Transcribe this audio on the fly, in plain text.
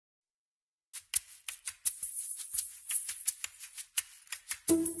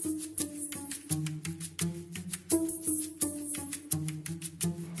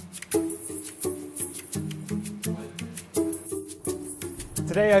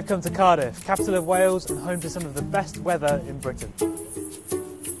Today I've come to Cardiff, capital of Wales and home to some of the best weather in Britain.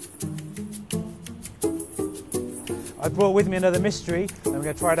 I brought with me another mystery and we're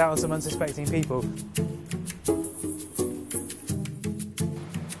going to try it out on some unsuspecting people. So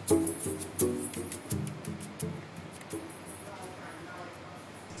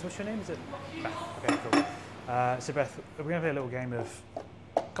what's your name? Is it Beth? Okay, cool. So Beth, we're going to play a little game of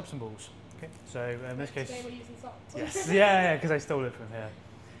cups and balls. Okay, so in this case, today we're using socks. yes, yeah, because I stole it from here.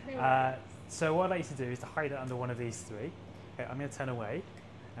 So what I'd like you to do is to hide it under one of these three. Okay, I'm going to turn away.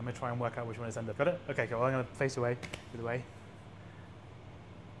 I'm going to try and work out which one is under. Got it? Okay, cool. I'm going to face away, the way.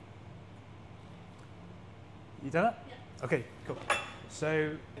 You done it? Yeah. Okay, cool.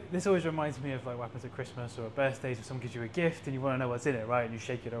 So this always reminds me of like what happens at Christmas or at birthdays if someone gives you a gift and you want to know what's in it, right? And you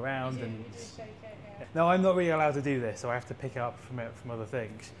shake it around. You and do shake it, yeah. No, I'm not really allowed to do this, so I have to pick it up from other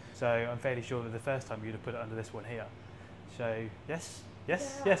things. So I'm fairly sure that the first time you'd have put it under this one here. So yes,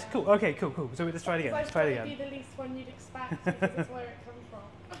 yes, yeah. Yes. Cool. Okay, cool. So let's try it again. Let's try it again. It'd be the least one you'd expect because it's where it comes from.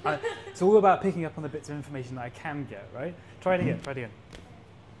 It's all about picking up on the bits of information that I can get, right? Try it again. Try it again.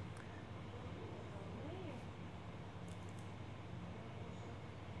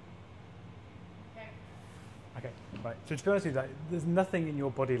 Okay, right. So to be honest with you, there's nothing in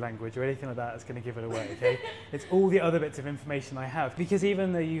your body language or anything like that that's going to give it away, okay? It's all the other bits of information I have. Because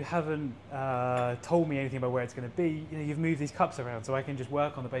even though you haven't told me anything about where it's going to be, you know, you've moved these cups around, so I can just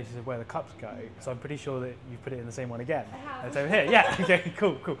work on the basis of where the cups go. So I'm pretty sure that you've put it in the same one again. I have. It's over here. Yeah, okay,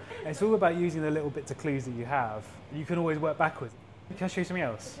 cool. It's all about using the little bits of clues that you have. You can always work backwards. Can I show you something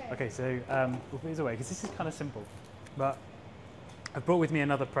else? Okay, so we'll put these away, because this is kind of simple. But I've brought with me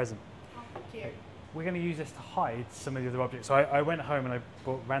another present. Oh, thank you. We're going to use this to hide some of the other objects. So I went home and I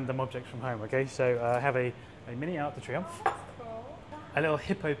bought random objects from home, okay? So I have a mini Arc de Triomphe, Oh, that's cool. a little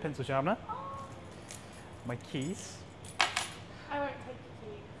hippo pencil sharpener, Oh. my keys, I won't take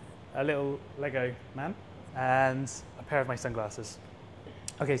your keys. a little Lego man, and a pair of my sunglasses.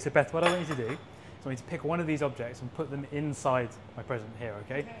 Okay, so Beth, what I want you to do is I want you to pick one of these objects and put them inside my present here,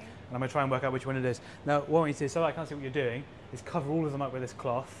 okay? And I'm going to try and work out which one it is. Now, what I want you to do, so that I can't see what you're doing, is cover all of them up with this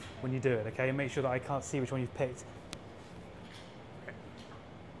cloth when you do it, okay? And make sure that I can't see which one you've picked. Okay.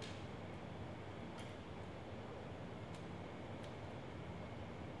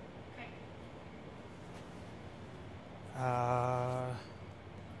 Okay.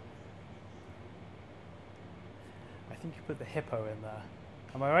 I think you put the hippo in there.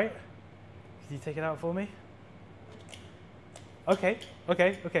 Am I right? Can you take it out for me? Okay.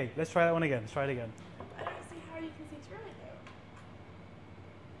 Let's try that one again. Let's try it again. I don't see how you can see through it though.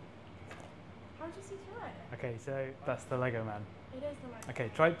 How would you see through it? Okay, so that's the Lego man. It is the Lego. Okay,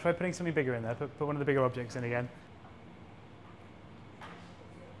 try putting something bigger in there. Put one of the bigger objects in again.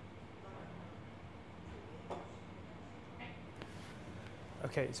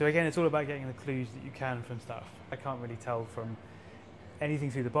 Okay, so again, it's all about getting the clues that you can from stuff. I can't really tell from anything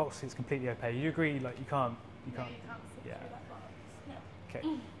through the box. It's completely opaque. You agree? Like you can't. No, you can't see through that box. No. Okay.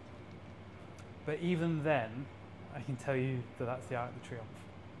 But even then, I can tell you that that's the Arc de Triomphe.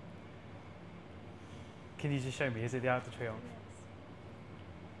 Can you just show me? Is it the Arc de Triomphe?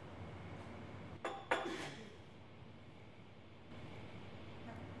 Yes.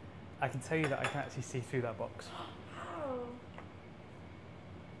 I can tell you that I can actually see through that box. How? Wow.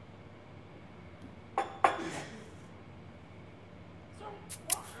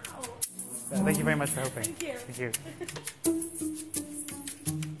 Thank you very much for helping. Thank you. Thank you.